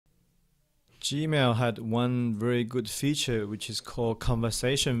Gmail had one very good feature which is called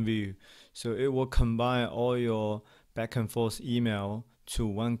conversation view. So it will combine all your back and forth email to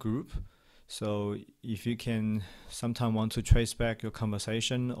one group. So if you can sometime want to trace back your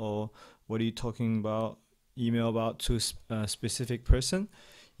conversation or what are you talking about, email about to a specific person,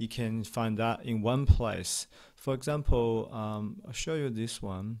 you can find that in one place. For example, I'll show you this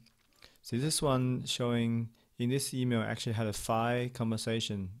one. See, this one showing in this email actually had a 5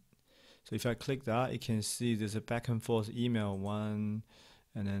 conversation. So if I click that, you can see there's a back and forth email one,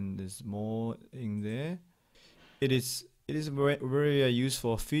 and then there's more in there. It is a very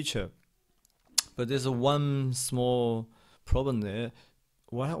useful feature, but there's a one small problem there.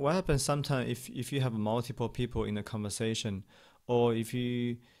 What happens sometimes if you have multiple people in a conversation, or if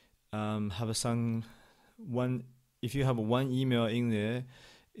you if you have one email in there,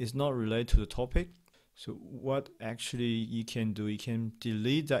 it's not related to the topic. So what actually you can do, you can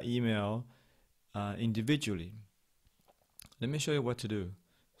delete that email individually. Let me show you what to do.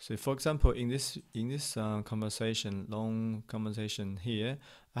 So for example, in this conversation, long conversation here,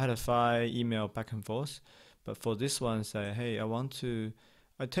 I had a 5 email back and forth. But for this one, say, hey,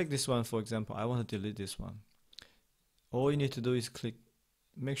 I take this one for example, I want to delete this one. All you need to do is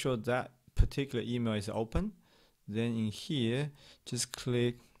make sure that particular email is open. Then in here, just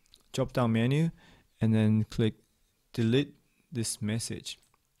click drop down menu and then click delete this message.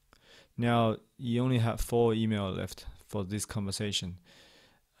 Now you only have 4 email left for this conversation,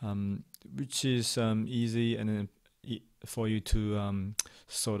 which is easy and then for you to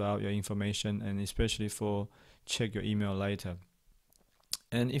sort out your information, and especially for check your email later.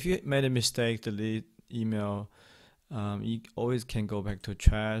 And if you made a mistake, delete email, you always can go back to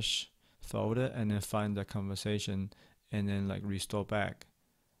trash folder and then find the conversation and then like restore back.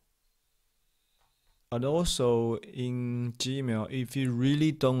 And also in Gmail, if you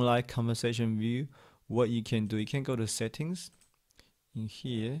really don't like conversation view, what you can do, you can go to settings in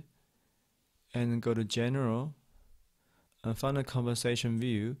here and go to general and find a conversation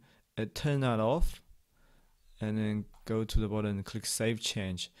view and turn that off, and then go to the bottom and click save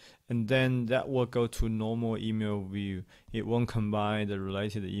change, and then that will go to normal email view. It won't combine the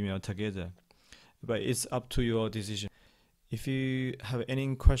related email together, but it's up to your decision. If you have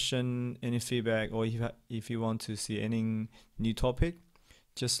any question, any feedback, or if you want to see any new topic,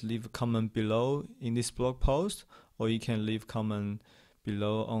 just leave a comment below in this blog post, or you can leave comment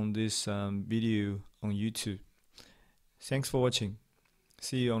below on this video on YouTube. Thanks for watching.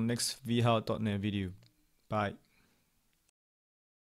 See you on next vHow.net video. Bye.